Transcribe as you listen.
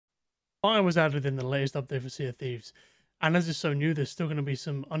Fire was added in the latest update for Sea of Thieves, and as it's so new, there's still going to be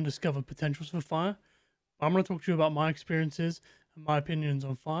some undiscovered potentials for fire. I'm going to talk to you about my experiences and my opinions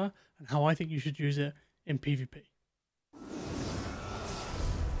on fire and how I think you should use it in PvP.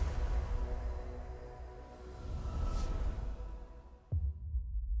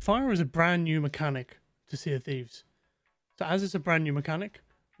 Fire is a brand new mechanic to Sea of Thieves. So as it's a brand new mechanic,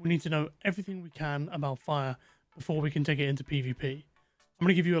 we need to know everything we can about fire before we can take it into PvP. I'm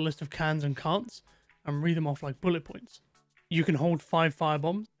going to give you a list of cans and can'ts and read them off like bullet points. You can hold 5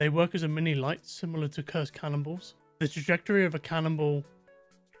 firebombs. They work as a mini light similar to cursed cannonballs. The trajectory of a cannonball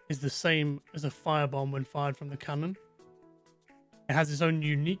is the same as a firebomb when fired from the cannon. It has its own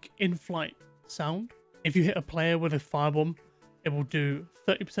unique in-flight sound. If you hit a player with a firebomb, it will do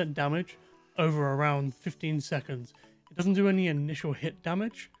 30% damage over around 15 seconds. It doesn't do any initial hit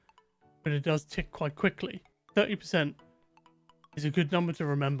damage, but it does tick quite quickly. 30% is a good number to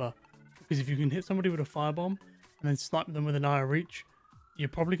remember, because if you can hit somebody with a firebomb and then snipe them with an eye of reach, you're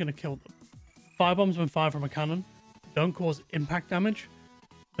probably going to kill them. Firebombs when fired from a cannon don't cause impact damage,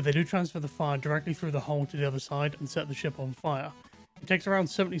 but they do transfer the fire directly through the hole to the other side and set the ship on fire. It takes around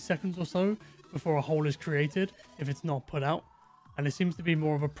 70 seconds or so before a hole is created if it's not put out, and it seems to be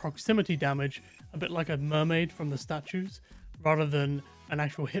more of a proximity damage, a bit like a mermaid from the statues, rather than an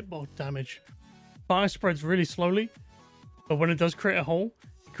actual hitbox damage. Fire spreads really slowly, but when it does create a hole,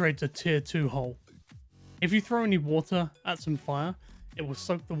 it creates a tier 2 hole. If you throw any water at some fire, it will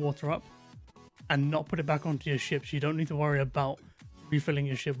soak the water up and not put it back onto your ship, so you don't need to worry about refilling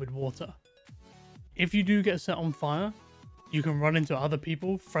your ship with water. If you do get set on fire, you can run into other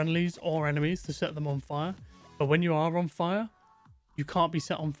people, friendlies or enemies, to set them on fire, but when you are on fire, you can't be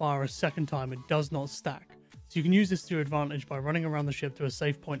set on fire a second time. It does not stack. So you can use this to your advantage by running around the ship to a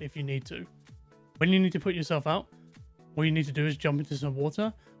safe point if you need to. When you need to put yourself out, all you need to do is jump into some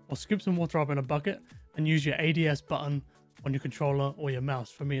water or scoop some water up in a bucket and use your ADS button on your controller or your mouse.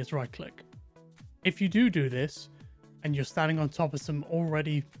 For me, it's right click. If you do this and you're standing on top of some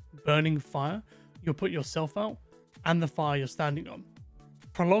already burning fire, you'll put yourself out and the fire you're standing on.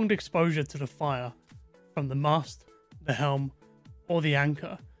 Prolonged exposure to the fire from the mast, the helm, or the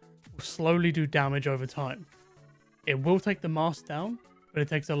anchor will slowly do damage over time. It will take the mast down, but it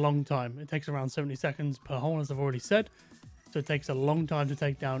takes a long time. It takes around 70 seconds per hole, as I've already said, so it takes a long time to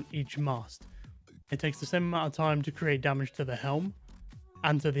take down each mast. It takes the same amount of time to create damage to the helm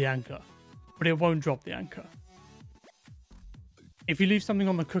and to the anchor, but it won't drop the anchor. If you leave something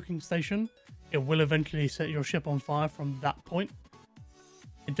on the cooking station, it will eventually set your ship on fire from that point.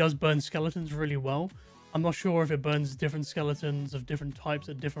 It does burn skeletons really well. I'm not sure if it burns different skeletons of different types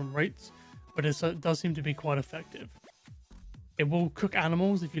at different rates, but it does seem to be quite effective. It will cook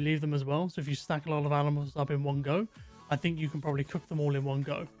animals if you leave them as well, so if you stack a lot of animals up in one go, I think you can probably cook them all in one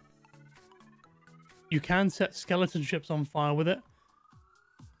go. You can set skeleton ships on fire with it.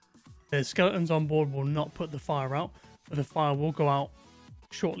 The skeletons on board will not put the fire out, but the fire will go out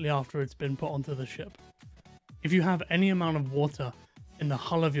shortly after it's been put onto the ship. If you have any amount of water in the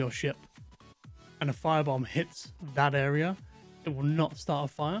hull of your ship and a firebomb hits that area, it will not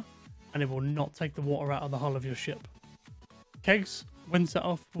start a fire and it will not take the water out of the hull of your ship. Kegs, when set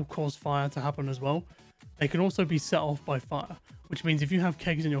off, will cause fire to happen as well. They can also be set off by fire, which means if you have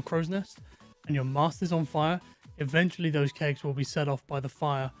kegs in your crow's nest and your mast is on fire, eventually those kegs will be set off by the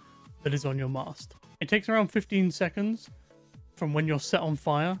fire that is on your mast. It takes around 15 seconds from when you're set on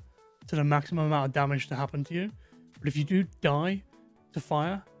fire to the maximum amount of damage to happen to you. But if you do die to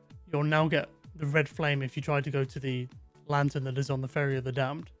fire, you'll now get the red flame if you try to go to the lantern that is on the Ferry of the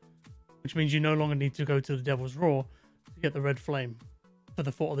Damned, which means you no longer need to go to the Devil's Roar to get the red flame for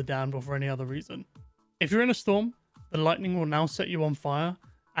the Fort of the Damned or for any other reason. If you're in a storm, the lightning will now set you on fire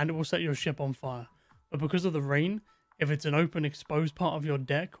and it will set your ship on fire. But because of the rain, if it's an open exposed part of your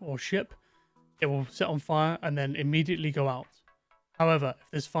deck or ship, it will set on fire and then immediately go out. However,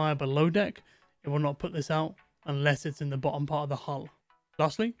 if there's fire below deck, it will not put this out unless it's in the bottom part of the hull.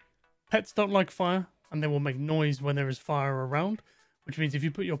 Lastly, pets don't like fire and they will make noise when there is fire around, which means if you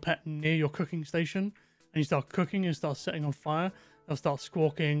put your pet near your cooking station and you start cooking and start setting on fire, they'll start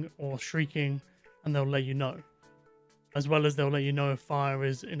squawking or shrieking and they'll let you know. As well as they'll let you know if fire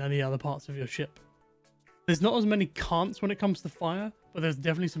is in any other parts of your ship. There's not as many can'ts when it comes to fire, but there's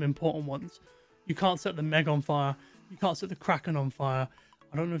definitely some important ones. You can't set the Meg on fire. You can't set the Kraken on fire.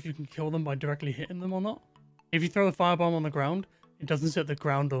 I don't know if you can kill them by directly hitting them or not. If you throw the firebomb on the ground, it doesn't set the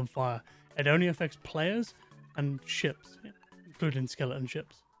ground on fire. It only affects players and ships, including skeleton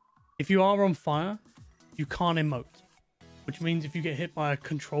ships. If you are on fire, you can't emote, which means if you get hit by a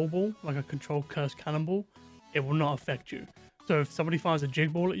control ball, like a control cursed cannonball, it will not affect you. So So if somebody fires a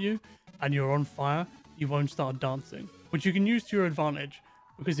jig ball at you and you're on fire, you won't start dancing, which you can use to your advantage,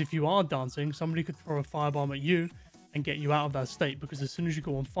 because if you are dancing, somebody could throw a firebomb at you and get you out of that state, because as soon as you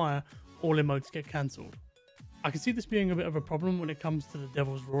go on fire, all emotes get cancelled. I can see this being a bit of a problem when it comes to the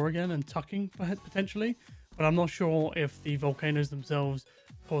Devil's Roar again and tucking potentially, but I'm not sure if the volcanoes themselves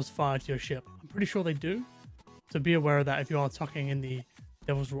cause fire to your ship. I'm pretty sure they do, so be aware of that if you are tucking in the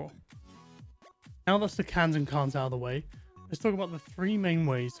Devil's Roar. Now that's the cans and can'ts out of the way, let's talk about the three main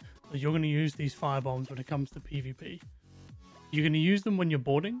ways that you're going to use these firebombs when it comes to PvP. You're going to use them when you're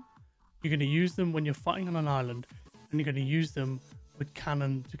boarding, you're going to use them when you're fighting on an island, and you're going to use them with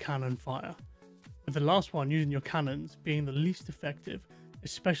cannon to cannon fire. With the last one, using your cannons being the least effective,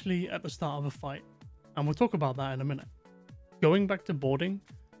 especially at the start of a fight. And we'll talk about that in a minute. Going back to boarding,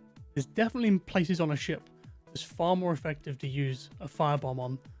 there's definitely places on a ship that's far more effective to use a firebomb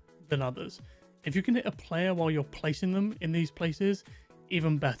on than others. If you can hit a player while you're placing them in these places,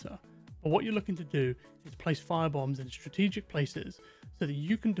 even better. But what you're looking to do is place firebombs in strategic places so that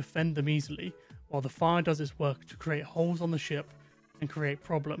you can defend them easily while the fire does its work to create holes on the ship and create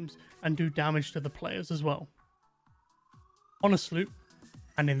problems and do damage to the players as well. On a sloop,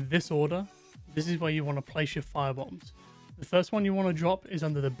 and in this order, this is where you want to place your firebombs. The first one you want to drop is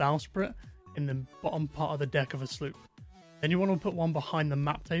under the bowsprit in the bottom part of the deck of a sloop. Then you want to put one behind the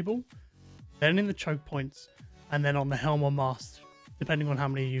map table, then in the choke points, and then on the helm or mast, depending on how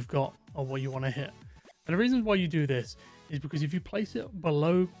many you've got or what you want to hit. And the reason why you do this is because if you place it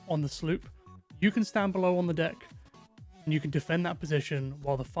below on the sloop, you can stand below on the deck and you can defend that position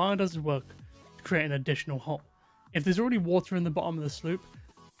while the fire does its work to create an additional hole. If there's already water in the bottom of the sloop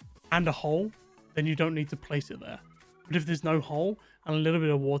and a hole, then you don't need to place it there. But if there's no hole and a little bit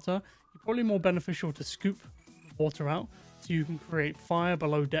of water, it's probably more beneficial to scoop the water out so you can create fire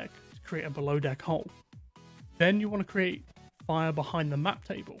below deck to create a below deck hole. Then you want to create fire behind the map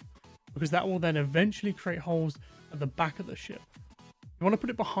table, because that will then eventually create holes at the back of the ship. You want to put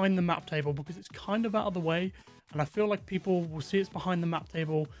it behind the map table because it's kind of out of the way, and I feel like people will see it's behind the map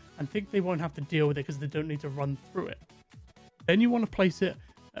table and think they won't have to deal with it because they don't need to run through it. Then you want to place it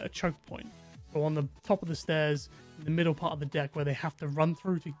at a choke point, so on the top of the stairs, in the middle part of the deck where they have to run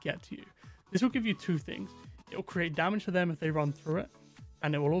through to get to you. This will give you two things. It will create damage to them if they run through it,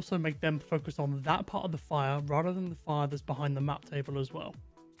 and it will also make them focus on that part of the fire rather than the fire that's behind the map table as well.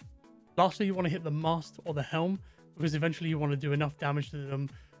 Lastly, you want to hit the mast or the helm, because eventually you want to do enough damage to them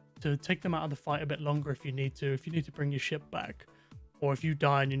to take them out of the fight a bit longer if you need to. If you need to bring your ship back, or if you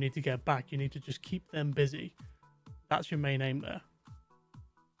die and you need to get back, you need to just keep them busy. That's your main aim there.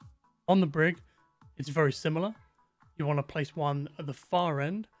 On the brig, it's very similar. You want to place one at the far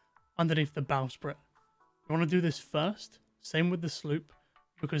end underneath the bowsprit. You want to do this first, same with the sloop,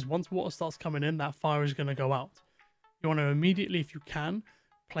 because once water starts coming in, that fire is going to go out. You want to immediately, if you can,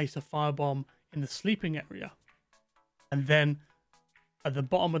 place a firebomb in the sleeping area, and then at the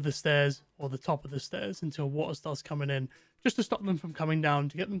bottom of the stairs or the top of the stairs until water starts coming in, just to stop them from coming down,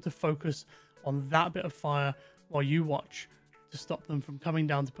 to get them to focus on that bit of fire while you watch, to stop them from coming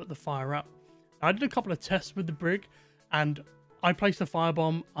down to put the fire out. I did a couple of tests with the brig, and I placed a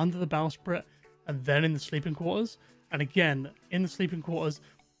firebomb under the bowsprit and then in the sleeping quarters. And again, in the sleeping quarters,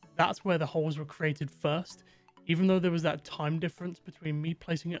 that's where the holes were created first, even though there was that time difference between me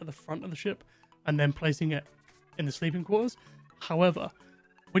placing it at the front of the ship and then placing it in the sleeping quarters. However,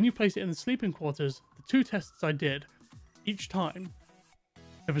 when you place it in the sleeping quarters, the two tests I did, each time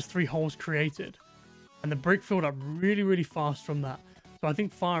there was 3 holes created, and the brig filled up really, really fast from that. So I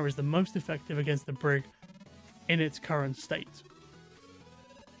think fire is the most effective against the brig in its current state.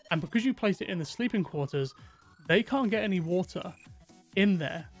 And because you place it in the sleeping quarters, they can't get any water in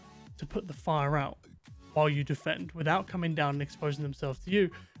there to put the fire out while you defend without coming down and exposing themselves to you,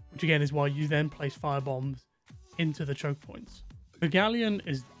 which again is why you then place fire bombs into the choke points. The galleon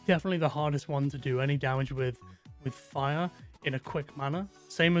is definitely the hardest one to do any damage with fire in a quick manner.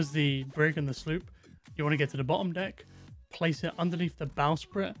 Same as the brig and the sloop. You want to get to the bottom deck, place it underneath the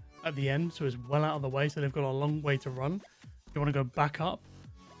bowsprit at the end so it's well out of the way, so they've got a long way to run. You want to go back up,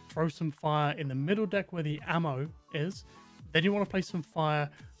 throw some fire in the middle deck where the ammo is. Then you want to place some fire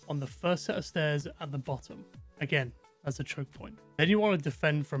on the first set of stairs at the bottom. Again, that's a choke point. Then you want to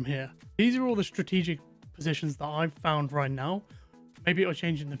defend from here. These are all the strategic positions that I've found right now. Maybe it'll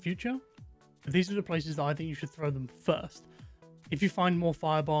change in the future, but these are the places that I think you should throw them first. If you find more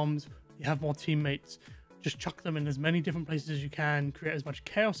firebombs, you have more teammates, just chuck them in as many different places as you can, create as much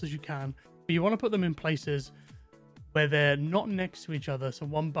chaos as you can. But you want to put them in places where they're not next to each other, so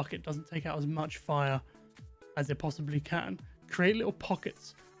one bucket doesn't take out as much fire as it possibly can. Create little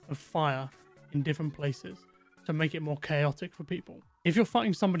pockets of fire in different places. to make it more chaotic for people. If you're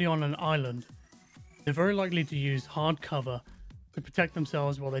fighting somebody on an island, they're very likely to use hard cover to protect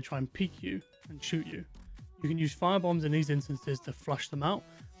themselves while they try and peek you and shoot you. You can use firebombs in these instances to flush them out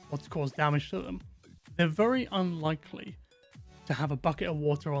or to cause damage to them. They're very unlikely to have a bucket of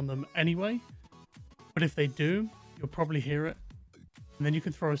water on them anyway, but if they do, you'll probably hear it, and then you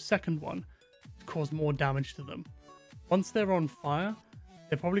can throw a second one to cause more damage to them. Once they're on fire,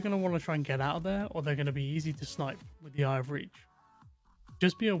 they're probably going to want to try and get out of there, or they're going to be easy to snipe with the Eye of Reach.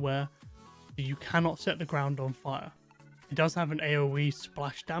 Just be aware that you cannot set the ground on fire. It does have an AoE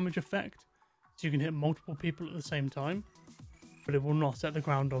splash damage effect, so you can hit multiple people at the same time, but it will not set the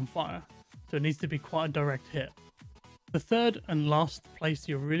ground on fire, so it needs to be quite a direct hit. The third and last place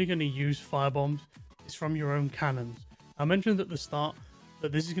you're really going to use firebombs is from your own cannons. I mentioned at the start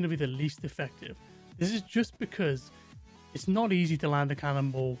that this is going to be the least effective. This is just because it's not easy to land a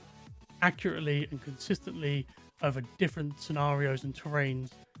cannonball accurately and consistently over different scenarios and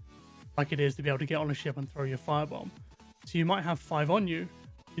terrains like it is to be able to get on a ship and throw your firebomb. So you might have 5 on you,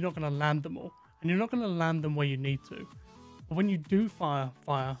 you're not going to land them all, and you're not going to land them where you need to. But when you do fire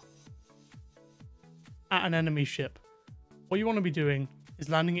at an enemy ship, what you want to be doing is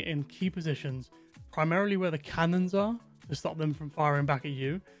landing it in key positions, primarily where the cannons are, to stop them from firing back at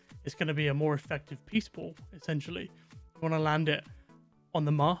you. It's going to be a more effective peace ball, essentially. You want to land it on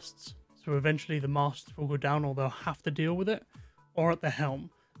the masts, so eventually the masts will go down or they'll have to deal with it, or at the helm.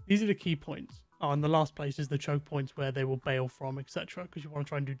 These are the key points. Oh, and the last place is the choke points where they will bail from, etc. Because you want to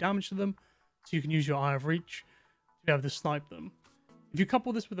try and do damage to them, so you can use your Eye of Reach to be able to snipe them. If you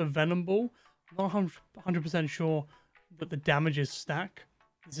couple this with a Venom Ball, I'm not 100% sure that the damages stack.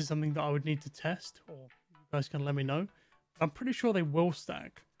 This is something that I would need to test, or you guys can let me know. But I'm pretty sure they will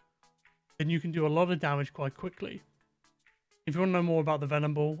stack. Then you can do a lot of damage quite quickly. If you want to know more about the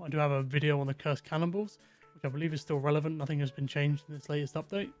Venom Ball, I do have a video on the Cursed Cannonballs, which I believe is still relevant. Nothing has been changed in this latest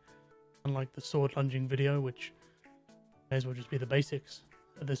update. Unlike the sword lunging video, which may as well just be the basics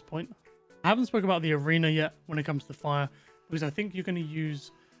at this point. I haven't spoken about the arena yet when it comes to fire, because I think you're going to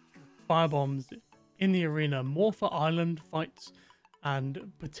use firebombs in the arena more for island fights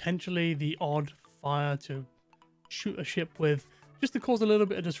and potentially the odd fire to shoot a ship with, just to cause a little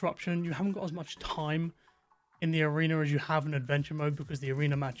bit of disruption. You haven't got as much time in the arena as you have in adventure mode, because the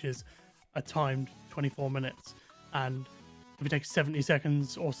arena matches are timed 24 minutes, and if it takes 70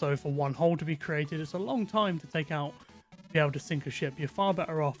 seconds or so for one hole to be created, it's a long time to take out, be able to sink a ship. You're far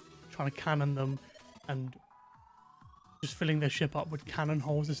better off trying to cannon them and just filling their ship up with cannon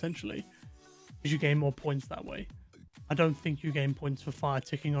holes, essentially, because you gain more points that way. I don't think you gain points for fire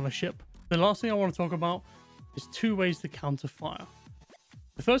ticking on a ship. The last thing I want to talk about is 2 ways to counter fire.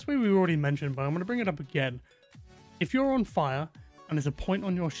 The first way we already mentioned, but I'm going to bring it up again. If you're on fire and there's a point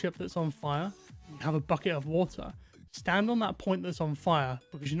on your ship that's on fire, and you have a bucket of water, stand on that point that's on fire,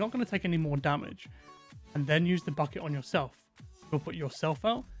 because you're not going to take any more damage, and then use the bucket on yourself. You'll put yourself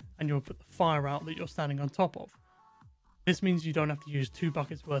out, and you'll put the fire out that you're standing on top of. This means you don't have to use 2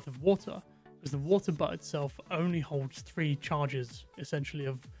 buckets worth of water, because the water butt itself only holds 3 charges, essentially,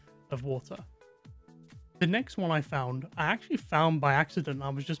 of water. The next one I actually found by accident. I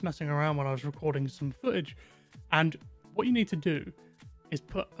was just messing around when I was recording some footage, and what you need to do is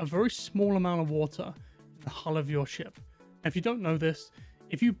put a very small amount of water the hull of your ship. Now, if you don't know this,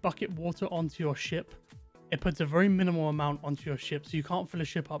 if you bucket water onto your ship, it puts a very minimal amount onto your ship, so you can't fill a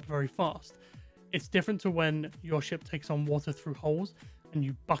ship up very fast. It's different to when your ship takes on water through holes and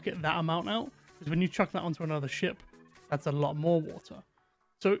you bucket that amount out, because when you chuck that onto another ship, that's a lot more water.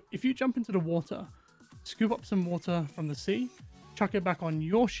 So if you jump into the water, scoop up some water from the sea, chuck it back on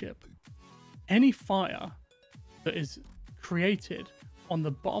your ship, any fire that is created on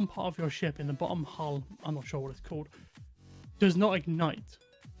the bottom part of your ship, in the bottom hull, I'm not sure what it's called, does not ignite.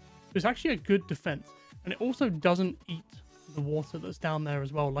 It's actually a good defense, and it also doesn't eat the water that's down there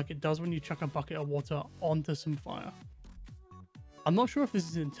as well, like it does when you chuck a bucket of water onto some fire. I'm not sure if this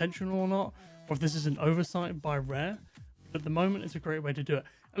is intentional or not, or if this is an oversight by Rare, but at the moment it's a great way to do it.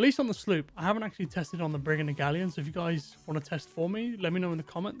 At least on the sloop. I haven't actually tested on the brig and the galleon, so if you guys want to test for me, let me know in the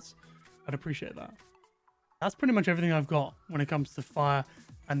comments. I'd appreciate that. That's pretty much everything I've got when it comes to fire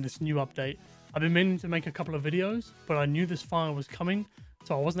and this new update. I've been meaning to make a couple of videos, but I knew this fire was coming,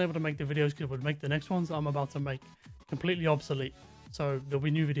 so I wasn't able to make the videos because it would make the next ones that I'm about to make completely obsolete. So there'll be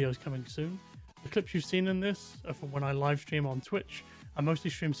new videos coming soon. The clips you've seen in this are from when I live stream on Twitch. I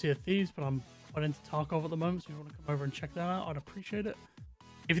mostly stream Sea of Thieves, but I'm quite into Tarkov at the moment, so if you want to come over and check that out, I'd appreciate it.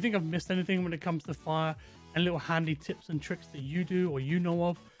 If you think I've missed anything when it comes to fire and little handy tips and tricks that you do or you know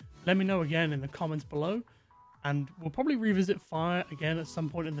of, let me know again in the comments below. And we'll probably revisit fire again at some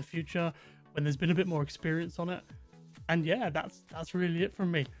point in the future when there's been a bit more experience on it. And yeah, that's really it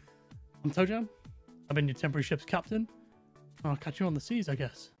from me. I'm ToejahM. I've been your temporary ship's captain. I'll catch you on the seas, I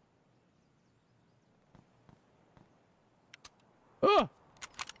guess. Oh!